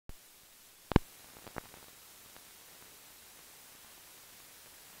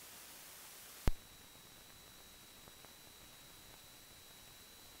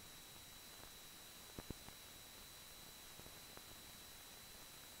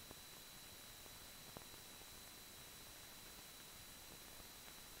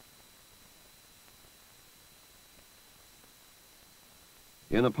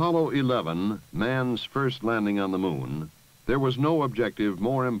In Apollo 11, man's first landing on the moon, there was no objective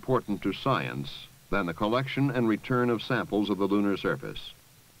more important to science than the collection and return of samples of the lunar surface.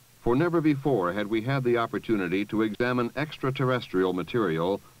 For never before had we had the opportunity to examine extraterrestrial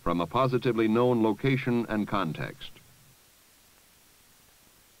material from a positively known location and context.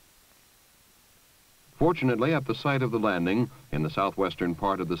 Fortunately, at the site of the landing, in the southwestern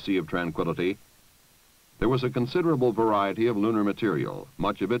part of the Sea of Tranquility, there was a considerable variety of lunar material,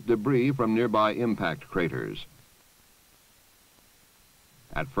 much of it debris from nearby impact craters.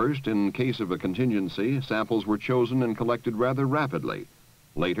 At first, in case of a contingency, samples were chosen and collected rather rapidly.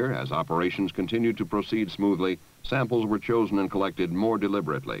 Later, as operations continued to proceed smoothly, samples were chosen and collected more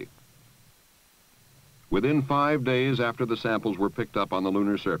deliberately. Within 5 days after the samples were picked up on the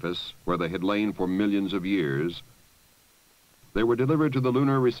lunar surface, where they had lain for millions of years, they were delivered to the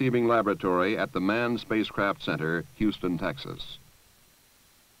Lunar Receiving Laboratory at the Manned Spacecraft Center, Houston, Texas.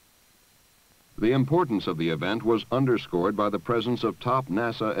 The importance of the event was underscored by the presence of top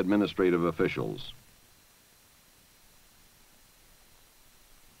NASA administrative officials.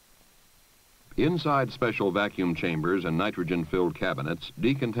 Inside special vacuum chambers and nitrogen-filled cabinets,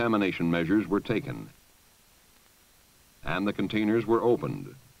 decontamination measures were taken, and the containers were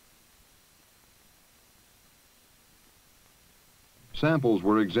opened. Samples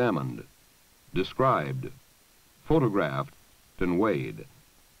were examined, described, photographed, and weighed.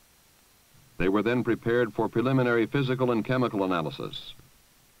 They were then prepared for preliminary physical and chemical analysis.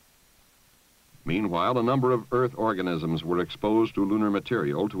 Meanwhile, a number of Earth organisms were exposed to lunar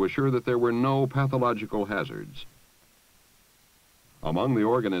material to assure that there were no pathological hazards. Among the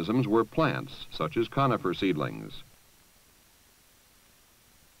organisms were plants, such as conifer seedlings,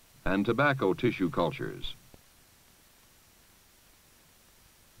 and tobacco tissue cultures.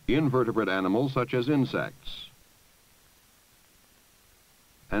 Invertebrate animals such as insects,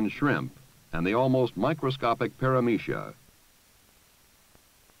 and shrimp, and the almost microscopic paramecia,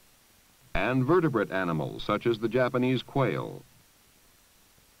 and vertebrate animals such as the Japanese quail,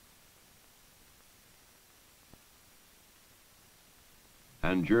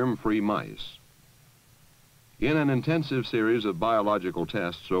 and germ-free mice. In an intensive series of biological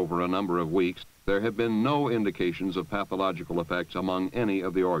tests over a number of weeks, there have been no indications of pathological effects among any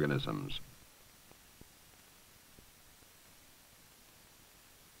of the organisms.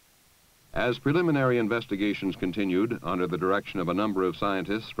 As preliminary investigations continued under the direction of a number of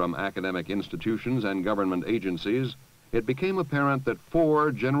scientists from academic institutions and government agencies, it became apparent that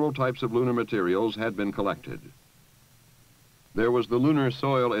 4 general types of lunar materials had been collected. There was the lunar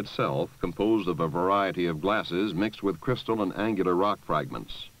soil itself, composed of a variety of glasses mixed with crystal and angular rock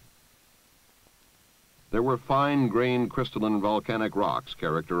fragments. There were fine-grained crystalline volcanic rocks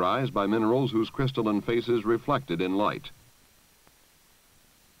characterized by minerals whose crystalline faces reflected in light,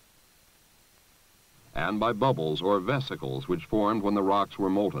 and by bubbles or vesicles which formed when the rocks were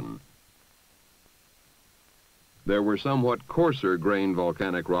molten. There were somewhat coarser-grained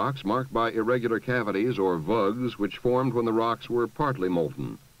volcanic rocks marked by irregular cavities or vugs which formed when the rocks were partly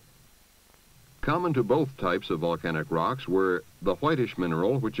molten. Common to both types of volcanic rocks were the whitish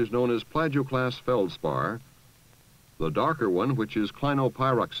mineral, which is known as plagioclase feldspar, the darker one, which is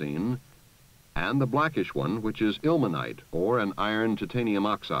clinopyroxene, and the blackish one, which is ilmenite, or an iron titanium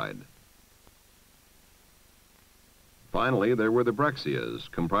oxide. Finally, there were the breccias,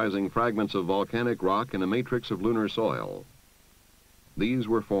 comprising fragments of volcanic rock in a matrix of lunar soil. These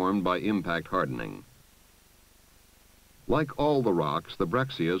were formed by impact hardening. Like all the rocks, the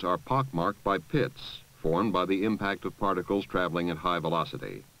breccias are pockmarked by pits formed by the impact of particles traveling at high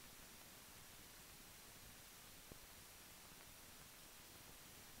velocity.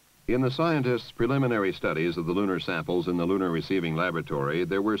 In the scientists' preliminary studies of the lunar samples in the Lunar Receiving Laboratory,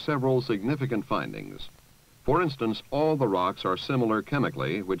 there were several significant findings. For instance, all the rocks are similar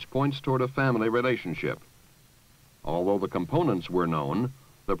chemically, which points toward a family relationship. Although the components were known,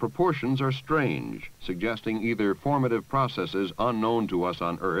 the proportions are strange, suggesting either formative processes unknown to us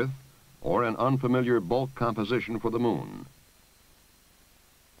on Earth or an unfamiliar bulk composition for the Moon.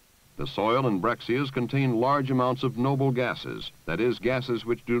 The soil and breccias contain large amounts of noble gases, that is, gases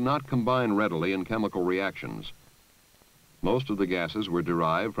which do not combine readily in chemical reactions. Most of the gases were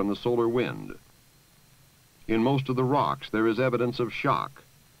derived from the solar wind. In most of the rocks, there is evidence of shock.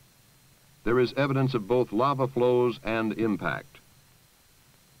 There is evidence of both lava flows and impact.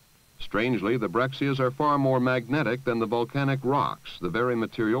 Strangely, the breccias are far more magnetic than the volcanic rocks, the very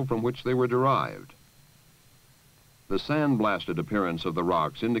material from which they were derived. The sandblasted appearance of the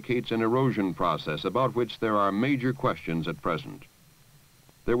rocks indicates an erosion process about which there are major questions at present.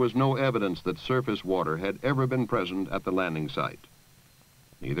 There was no evidence that surface water had ever been present at the landing site.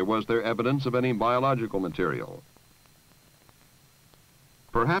 Neither was there evidence of any biological material.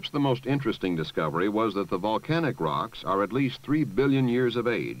 Perhaps the most interesting discovery was that the volcanic rocks are at least 3 billion years of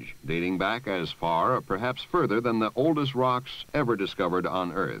age, dating back as far or perhaps further than the oldest rocks ever discovered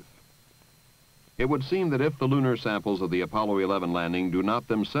on Earth. It would seem that if the lunar samples of the Apollo 11 landing do not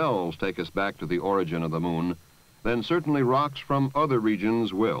themselves take us back to the origin of the moon, then certainly rocks from other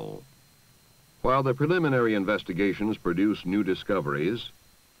regions will. While the preliminary investigations produced new discoveries,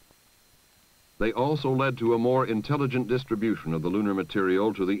 they also led to a more intelligent distribution of the lunar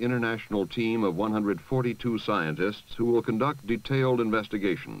material to the international team of 142 scientists who will conduct detailed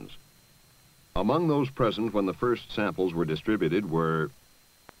investigations. Among those present when the first samples were distributed were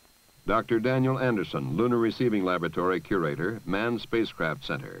Dr. Daniel Anderson, Lunar Receiving Laboratory Curator, Manned Spacecraft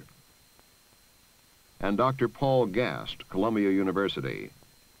Center, and Dr. Paul Gast, Columbia University,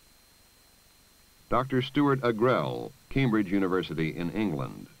 Dr. Stuart Agrell, Cambridge University in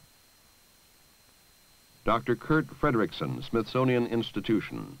England, Dr. Kurt Frederickson, Smithsonian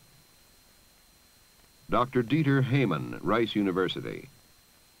Institution, Dr. Dieter Heymann, Rice University.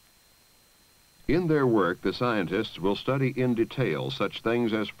 In their work, the scientists will study in detail such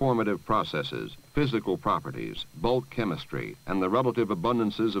things as formative processes, physical properties, bulk chemistry, and the relative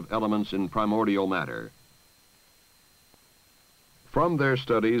abundances of elements in primordial matter. From their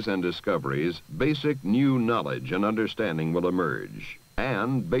studies and discoveries, basic new knowledge and understanding will emerge,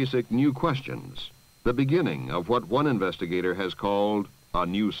 and basic new questions. The beginning of what one investigator has called a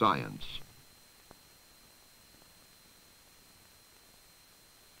new science.